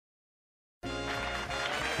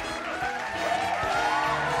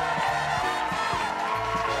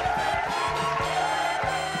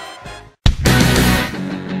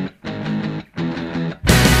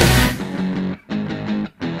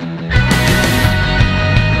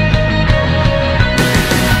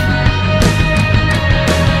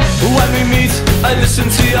I listen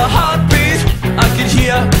to your heartbeat. I can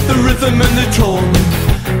hear the rhythm and the tone.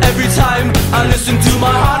 Every time I listen to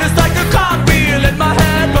my heart, it's like a cartwheel in my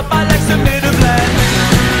head, but my legs are made of lead.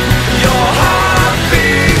 Your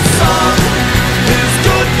heartbeat song is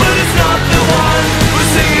good, but it's not the one.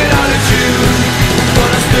 We're singing out of tune,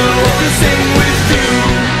 but I still want to sing with you.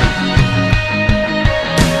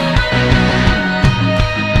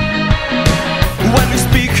 When we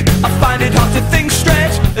speak, I find it hard to think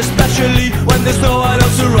straight, especially when there's no one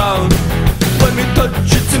else around. When we touch,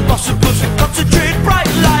 it's impossible to concentrate.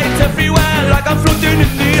 Bright lights everywhere, like I'm floating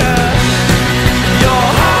in the air. Your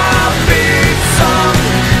heartbeat song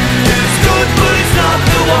is good, but it's not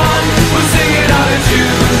the one. We'll sing it out of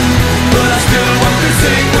tune, but I still want to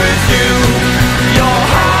sing with you. Your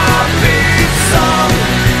heartbeat song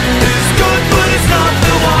is good, but it's not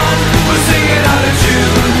the one. We'll sing it out of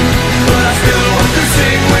tune, but I still want to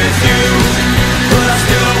sing with you. But I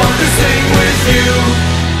still want to sing with you.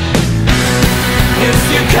 If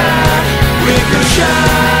you can, we could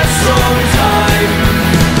share some time.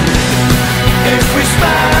 If we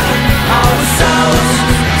spare ourselves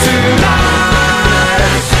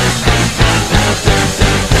tonight.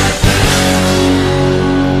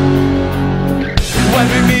 When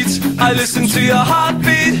we meet, I listen to your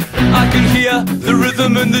heartbeat. I can hear the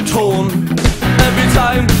rhythm and the tone. Every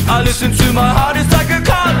time I listen to my heart, it's like a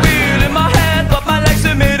cartwheel in my head, but my legs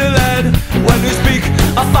are made of lead. When we speak,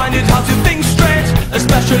 I find it hard to think straight,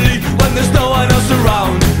 especially when there's no one else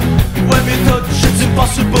around. When we touch, it's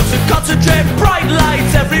impossible to concentrate. Bright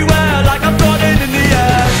lights everywhere.